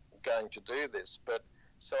was going to do this. But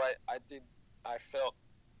So I felt,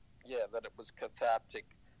 that it was cathartic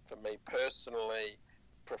for me personally,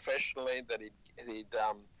 professionally, that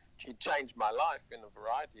he'd changed my life in a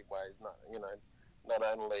variety of ways. Not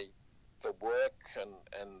only the work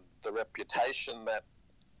and the reputation that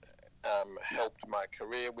helped my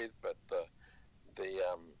career with, but the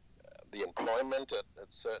employment at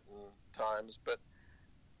certain times, but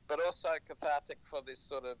also cathartic for this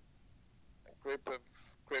sort of group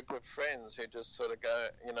of friends who just sort of go,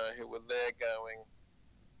 who were there going,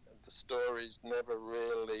 the story's never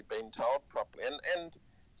really been told properly, and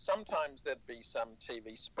sometimes there'd be some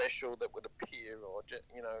TV special that would appear, or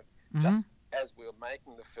just as we were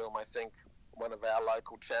making the film, I think one of our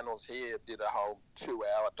local channels here did a whole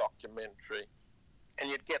 2-hour documentary, and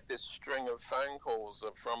you'd get this string of phone calls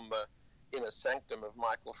from the inner sanctum of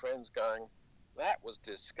Michael friends going, that was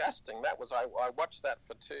disgusting. That was I watched that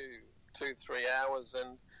for 2-3 hours,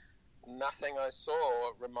 and nothing I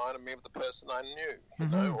saw reminded me of the person I knew,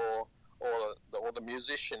 or the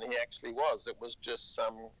musician he actually was. It was just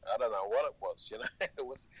some, I don't know what it was, it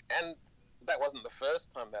was, and that wasn't the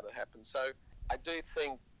first time that had happened. So I do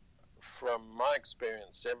think, from my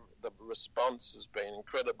experience, the response has been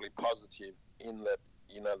incredibly positive in that,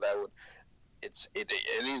 they would. It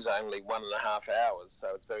is only 1.5 hours, so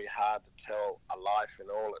it's very hard to tell a life in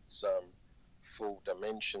all its full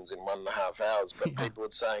dimensions in 1.5 hours. But people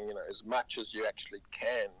were saying, as much as you actually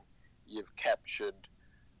can, you've captured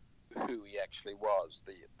who he actually was,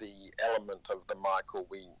 the element of the Michael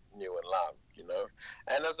we knew and loved,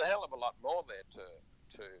 And there's a hell of a lot more there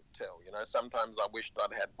to tell, Sometimes I wished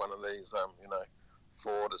I'd had one of these,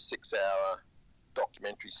 4 to 6 hour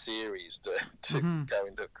documentary series to go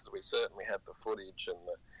into, because we certainly had the footage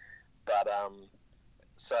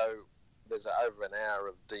so there's over an hour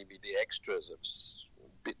of DVD extras of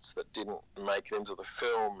bits that didn't make it into the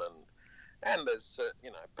film, and there's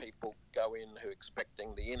people go in who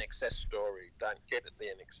expecting the In-Excess story, don't get it,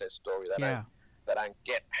 the In-Excess story. They don't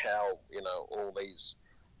get how all those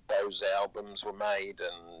albums were made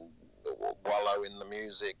and wallow in the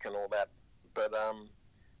music and all that, but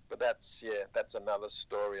that's another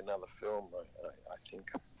story, another film, I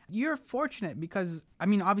think. You're fortunate because,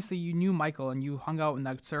 obviously you knew Michael and you hung out in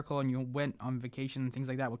that circle and you went on vacation and things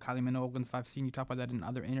like that with Kylie Minogue and stuff. I've seen you talk about that in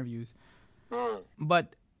other interviews.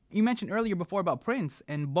 But you mentioned earlier before about Prince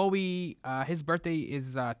and Bowie. His birthday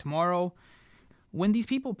is tomorrow. When these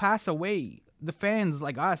people pass away, the fans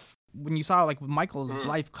like us, when you saw like Michael's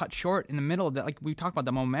life cut short in the middle of that, like we talked about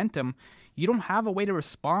the momentum, you don't have a way to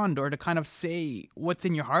respond or to kind of say what's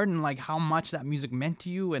in your heart and like how much that music meant to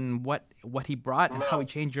you and what he brought and how he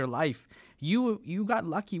changed your life. You got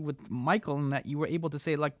lucky with Michael in that you were able to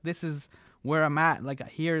say, like, this is where I'm at. Like,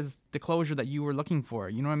 here's the closure that you were looking for.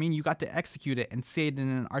 You know what I mean? You got to execute it and say it in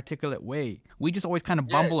an articulate way. We just always kind of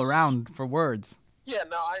bumble around for words. Yeah,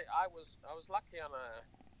 no, I was lucky on a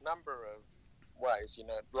number of ways,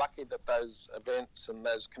 lucky that those events and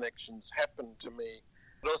those connections happened to me,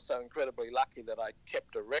 but also incredibly lucky that I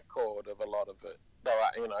kept a record of a lot of it. Though,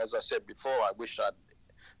 as I said before, I wish I'd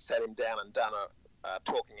sat him down and done a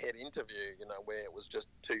talking head interview, where it was just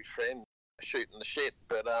two friends shooting the shit.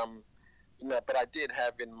 But but I did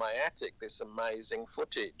have in my attic this amazing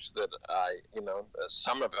footage that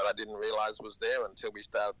some of it I didn't realize was there until we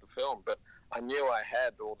started the film. But I knew I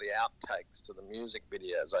had all the outtakes to the music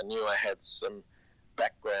videos. I knew I had some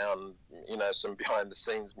background, some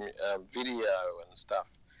behind-the-scenes video and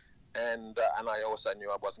stuff. And I also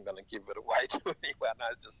knew I wasn't going to give it away to anyone.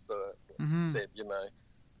 I just said,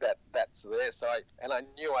 that's there. So I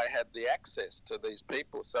knew I had the access to these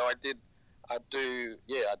people. So I do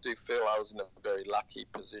feel I was in a very lucky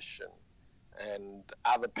position. And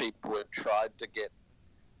other people had tried to get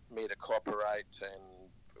me to cooperate, and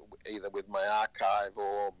either with my archive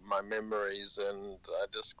or my memories, and I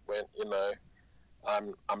just went,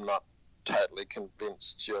 I'm not totally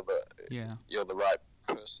convinced you're the right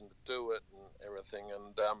person to do it and everything.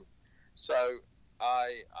 And so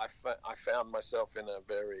I found myself in a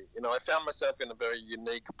very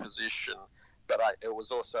unique position, but it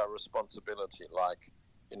was also a responsibility. Like,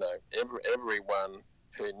 everyone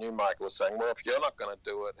who knew Michael was saying, well, if you're not going to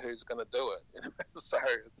do it, who's going to do it? So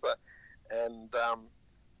it's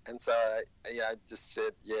and so I just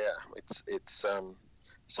said, it's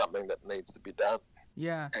something that needs to be done.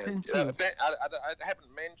 Yeah, and I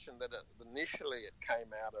haven't mentioned that initially it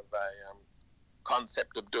came out of a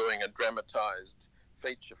concept of doing a dramatized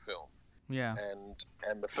feature film. Yeah.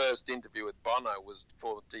 And the first interview with Bono was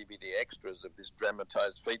for the DVD extras of this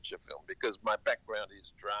dramatized feature film, because my background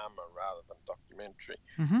is drama rather than documentary.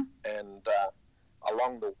 And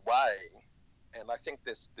along the way, and I think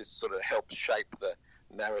this sort of helps shape the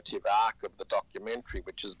narrative arc of the documentary,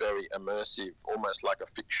 which is very immersive, almost like a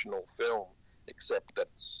fictional film, except that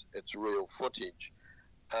it's real footage.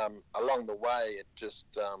 Along the way, it just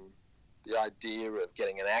the idea of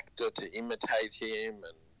getting an actor to imitate him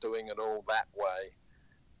and doing it all that way,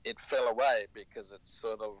 it fell away, because it's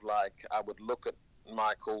sort of like I would look at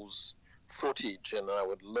Michael's footage and I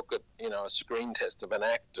would look at, a screen test of an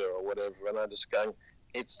actor or whatever, and I just go,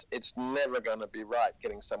 it's never going to be right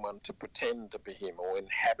getting someone to pretend to be him or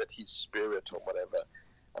inhabit his spirit or whatever.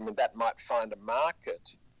 I mean, that might find a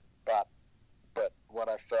market, but what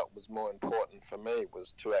I felt was more important for me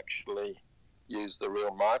was to actually use the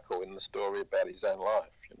real Michael in the story about his own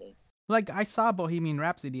life, Like, I saw Bohemian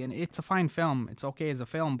Rhapsody, and it's a fine film. It's okay as a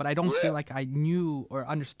film, but I don't feel like I knew or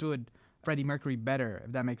understood Freddie Mercury better,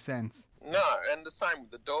 if that makes sense. No, and the same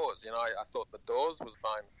with The Doors. I thought The Doors was a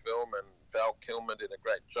fine film, and Val Kilmer did a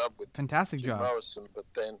great job with Fantastic Jim job. Morrison, but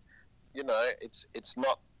then, it's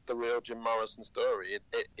not the real Jim Morrison story.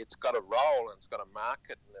 It's got a role and it's got a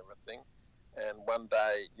market and everything, and one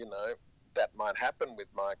day, that might happen with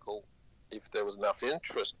Michael if there was enough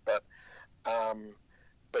interest, but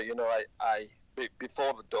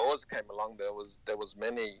before The Doors came along, there was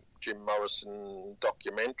many Jim Morrison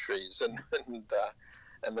documentaries,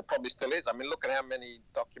 and there probably still is. I mean, look at how many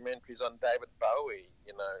documentaries on David Bowie,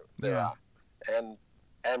 there are,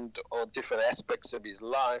 and or different aspects of his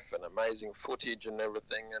life and amazing footage and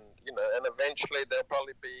everything, and and eventually there'll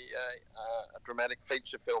probably be a dramatic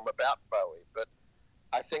feature film about Bowie, but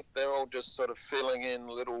I think they're all just sort of filling in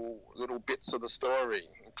little bits of the story,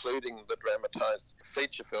 including the dramatized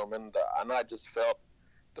feature film, and I just felt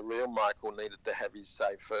the real Michael needed to have his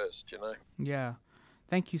say first, Yeah.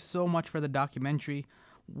 Thank you so much for the documentary.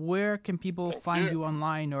 Where can people find you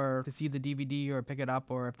online, or to see the DVD or pick it up,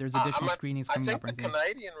 or if there's additional screenings coming up? I think the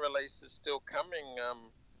Canadian release is still coming.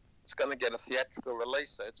 It's going to get a theatrical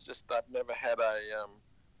release. It's just I've never had a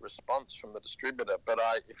response from the distributor, but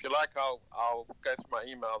if you like, I'll go through my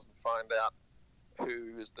emails and find out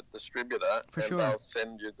who is the distributor, and I'll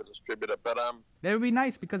send you the distributor. But that would be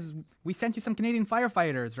nice, because we sent you some Canadian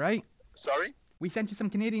firefighters, right? Sorry? We sent you some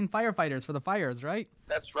Canadian firefighters for the fires, right?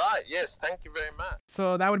 That's right. Yes, thank you very much.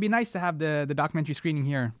 So that would be nice to have the documentary screening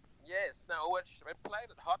here. Yes. No, we played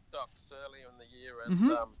at Hot Docs earlier in the year, and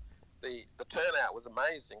the turnout was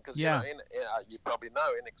amazing, because you probably know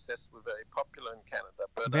INXS were very popular in Canada.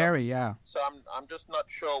 But, So I'm just not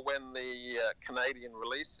sure when the Canadian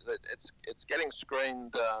release is. It's getting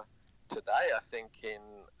screened today, I think, in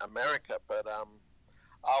America. But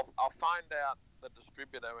I'll find out the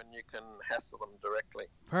distributor, and you can hassle them directly.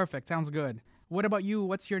 Perfect. Sounds good. What about you?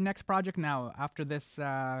 What's your next project now after this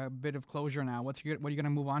bit of closure? Now, what are you going to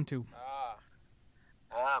move on to?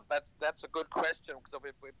 That's a good question, because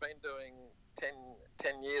we've been doing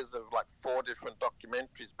 10 years of like 4 different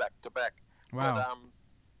documentaries back to back. Wow. But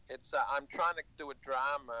it's I'm trying to do a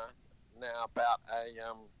drama now about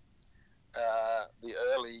the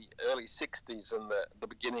early 60s and the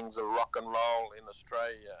beginnings of rock and roll in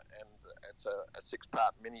Australia, and it's a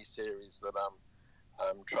 6-part mini-series that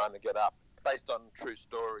I'm trying to get up, based on true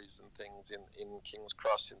stories and things in King's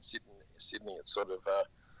Cross in Sydney. It's sort of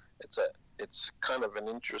it's kind of an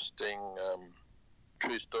interesting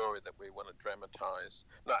true story that we want to dramatize.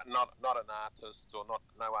 Not an artist, or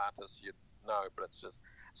no artist you'd know, but it's just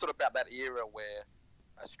sort of about that era where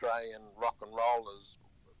Australian rock and rollers,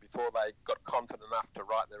 before they got confident enough to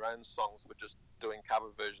write their own songs, were just doing cover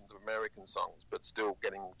versions of American songs, but still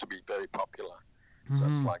getting to be very popular. So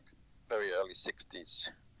it's like very early 60s,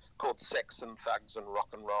 called Sex and Thugs and Rock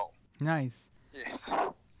and Roll. Nice. Yes.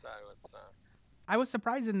 So it's... I was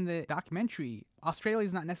surprised in the documentary. Australia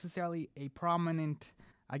is not necessarily a prominent,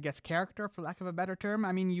 I guess, character, for lack of a better term.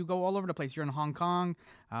 I mean, you go all over the place. You're in Hong Kong,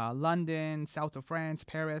 London, south of France,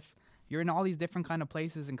 Paris. You're in all these different kind of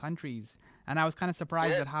places and countries. And I was kind of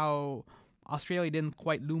surprised at how Australia didn't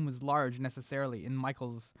quite loom as large necessarily in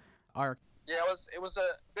Michael's arc. Yeah, it was a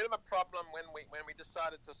bit of a problem when we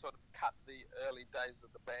decided to sort of cut the early days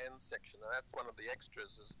of the band section. And that's one of the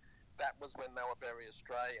extras, is that was when they were very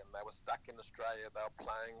Australian. They were stuck in Australia. They were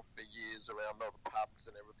playing for years around all the pubs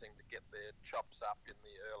and everything to get their chops up in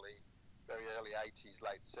the very early 80s,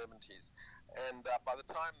 late 70s. And by the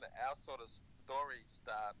time that our sort of story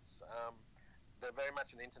starts, they're very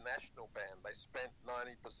much an international band. They spent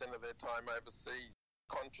 90% of their time overseas,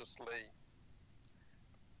 consciously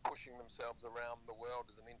pushing themselves around the world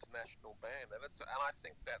as an international band. And I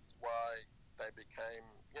think that's why they became,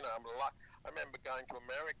 I remember going to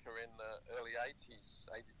America in the early 80s,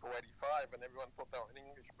 84, 85, and everyone thought they were an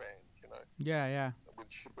English band, Yeah. So with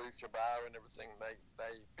Shabu Shabar and everything, they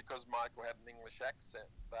because Michael had an English accent,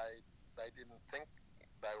 they didn't think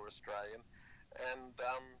they were Australian, and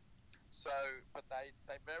but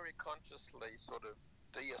they very consciously sort of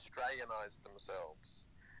de-Australianised themselves.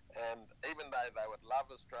 And even though they would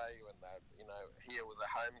love Australia and they, here was a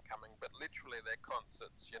homecoming, but literally their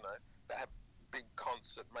concerts, they have big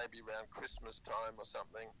concert maybe around Christmas time or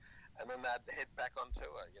something, and then they'd head back on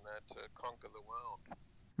tour, to conquer the world.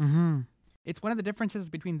 Mm-hmm. It's one of the differences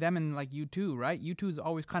between them and like U2, right? U2's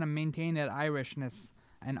always kind of maintained that Irishness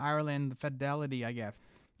and Ireland fidelity, I guess,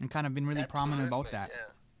 and kind of been really prominent about that.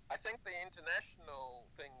 Yeah. I think the international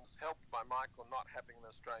things helped by Michael not having an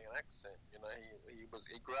Australian accent.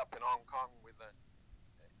 He grew up in Hong Kong with an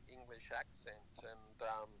English accent,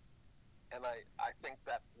 and I think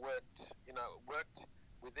that worked. Worked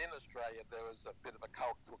within Australia. There was a bit of a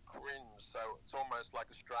cultural cringe, so it's almost like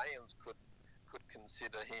Australians could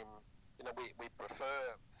consider him. We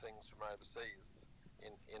prefer things from overseas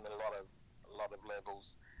in a lot of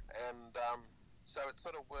levels, and so it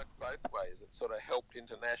sort of worked both ways. It sort of helped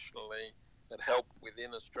internationally, it helped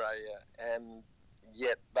within Australia, and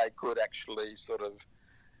yet they could actually sort of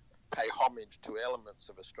pay homage to elements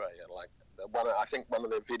of Australia. Like I think one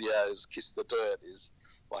of their videos, "Kiss the Dirt," is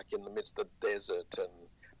like in the midst of the desert,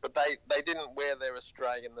 but they didn't wear their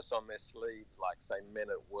Australianness on their sleeves, like say Men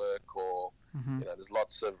at Work, or there's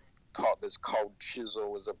lots of there's Cold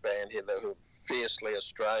Chisel was a band here that were fiercely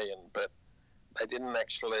Australian, but they didn't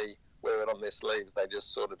actually wear it on their sleeves. They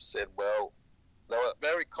just sort of said, well, they were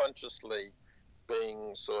very consciously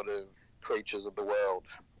being sort of creatures of the world,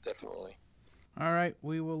 definitely. All right,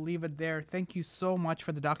 we will leave it there. Thank you so much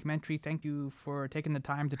for the documentary. Thank you for taking the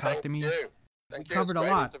time to talk to me. Thank you. Covered it was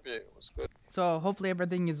a lot. Interview. It was good. So hopefully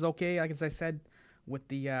everything is okay, like as I said, with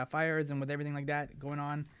the fires and with everything like that going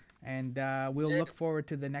on. And we'll look forward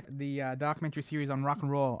to the documentary series on rock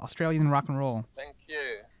and roll, Australian rock and roll. Thank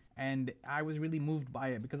you. And I was really moved by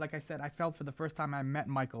it because, like I said, I felt for the first time I met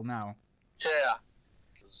Michael now. Yeah.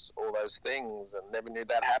 All those things, and never knew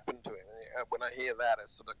that happened to him. When I hear that, I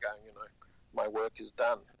sort of going, my work is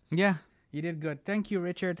done. Yeah, you did good. Thank you,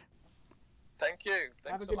 Richard. Thank you.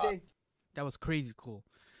 Thanks Have a good lot. day. That was crazy cool.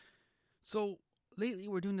 So lately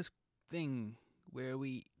we're doing this thing where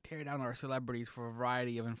we tear down our celebrities for a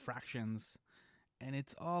variety of infractions, and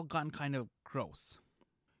it's all gotten kind of gross.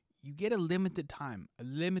 You get a limited time, a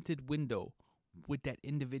limited window with that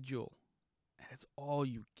individual, and that's all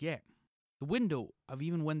you get. The window of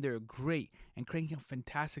even when they're great and cranking out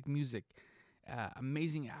fantastic music,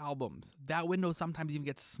 amazing albums, that window sometimes even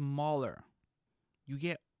gets smaller. You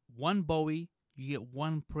get one Bowie, you get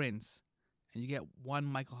one Prince, and you get one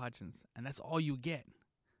Michael Hutchence, and that's all you get.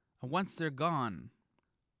 And once they're gone,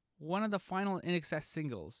 one of the final In Excess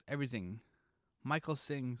singles, Everything, Michael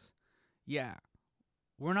sings, yeah,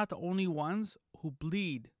 we're not the only ones who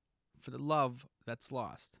bleed for the love that's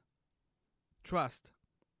lost. Trust,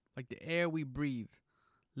 like the air we breathe.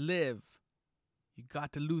 Live, you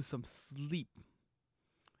got to lose some sleep.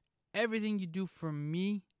 Everything you do for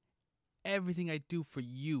me, everything I do for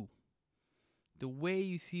you. The way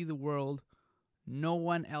you see the world, no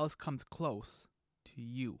one else comes close to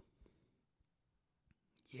you.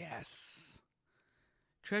 Yes.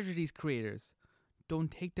 Treasure these creators.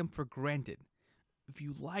 Don't take them for granted. If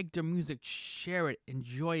you like their music, share it,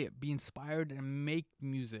 enjoy it, be inspired, and make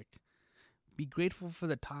music. Be grateful for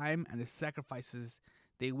the time and the sacrifices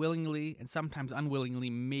they willingly and sometimes unwillingly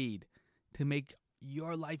made to make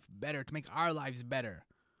your life better, to make our lives better.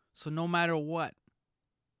 So no matter what,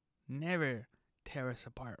 never tear us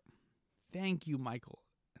apart. Thank you, Michael.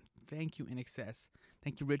 Thank you, In Excess.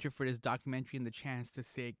 Thank you, Richard, for this documentary and the chance to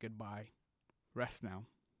say goodbye. Rest now.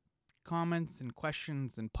 Comments and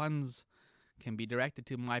questions and puns can be directed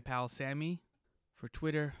to my pal Sammy for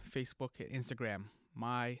Twitter, Facebook, and Instagram.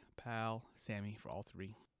 My pal Sammy for all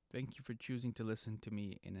three. Thank you for choosing to listen to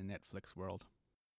me in a Netflix world.